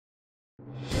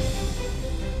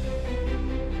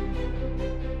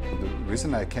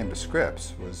reason I came to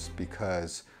Scripps was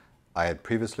because I had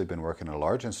previously been working in a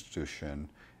large institution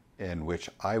in which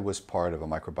I was part of a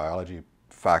microbiology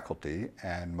faculty,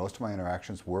 and most of my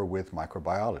interactions were with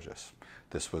microbiologists.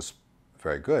 This was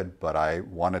very good, but I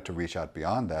wanted to reach out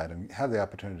beyond that and have the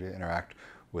opportunity to interact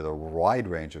with a wide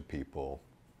range of people: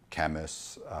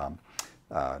 chemists,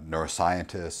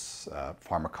 neuroscientists,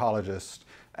 pharmacologists,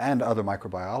 and other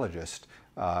microbiologists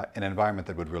in an environment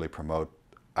that would really promote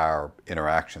our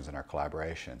interactions and our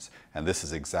collaborations. And this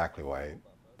is exactly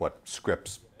what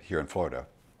Scripps here in Florida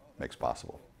makes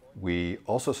possible. We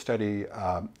also study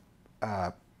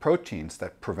proteins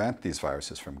that prevent these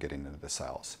viruses from getting into the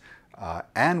cells.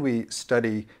 And we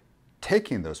study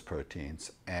taking those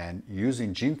proteins and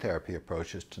using gene therapy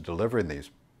approaches to deliver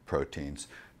these proteins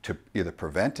to either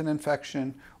prevent an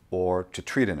infection or to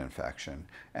treat an infection.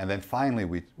 And then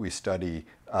finally, we study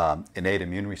innate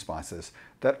immune responses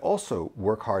that also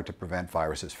work hard to prevent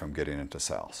viruses from getting into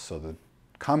cells. So the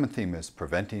common theme is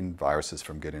preventing viruses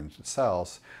from getting into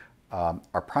cells.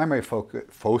 Our primary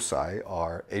foci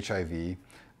are HIV,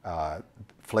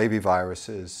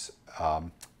 flaviviruses,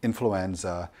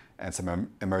 influenza, and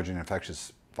some emerging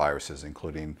infectious viruses,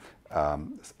 including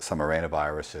some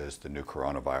arenaviruses, the new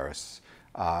coronavirus,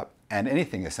 and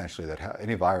anything essentially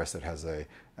any virus that has an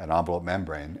envelope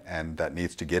membrane and that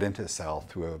needs to get into a cell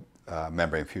through a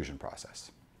membrane fusion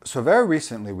process. So very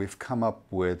recently we've come up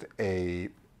with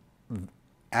an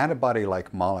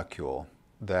antibody-like molecule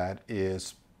that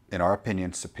is, in our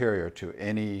opinion, superior to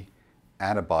any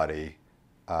antibody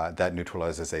that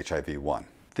neutralizes HIV-1.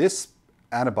 This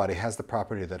antibody has the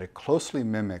property that it closely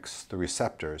mimics the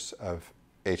receptors of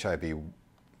HIV,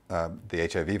 the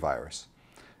HIV virus.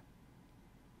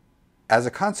 As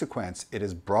a consequence, it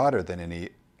is broader than any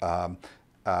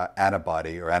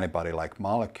antibody or antibody-like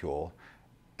molecule,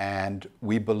 and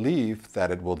we believe that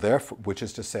it will therefore, which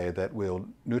is to say that we'll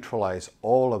neutralize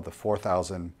all of the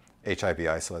 4,000 HIV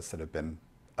isolates that have been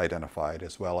identified,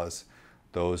 as well as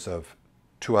those of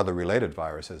two other related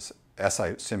viruses,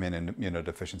 simian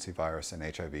immunodeficiency virus and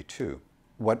HIV-2.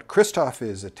 What Christoph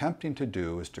is attempting to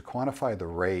do is to quantify the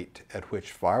rate at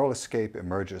which viral escape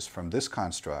emerges from this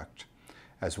construct,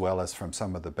 as well as from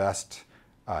some of the best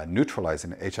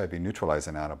HIV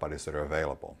neutralizing antibodies that are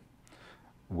available,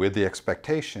 with the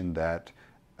expectation that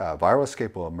viral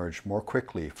escape will emerge more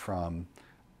quickly from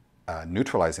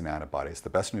neutralizing antibodies, the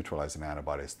best neutralizing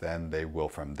antibodies, than they will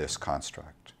from this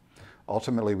construct.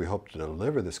 Ultimately, we hope to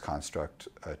deliver this construct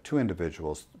to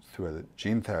individuals through a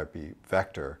gene therapy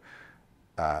vector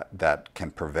that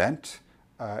can prevent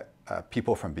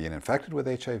people from being infected with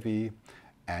HIV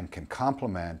and can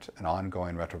complement an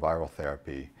ongoing retroviral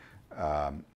therapy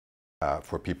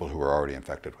for people who are already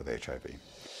infected with HIV.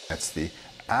 It's the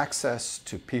access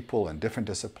to people in different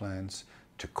disciplines,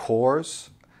 to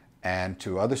cores, and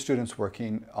to other students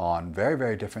working on very,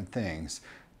 very different things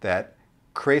that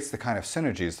creates the kind of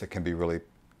synergies that can be really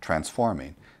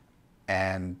transforming.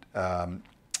 And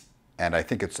I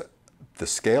think it's the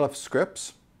scale of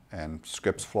Scripps and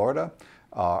Scripps, Florida,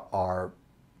 are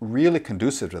really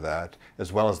conducive to that,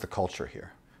 as well as the culture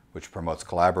here, which promotes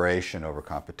collaboration over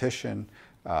competition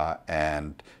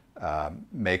and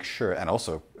make sure, and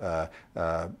also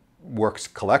works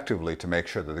collectively to make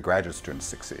sure that the graduate student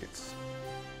succeeds.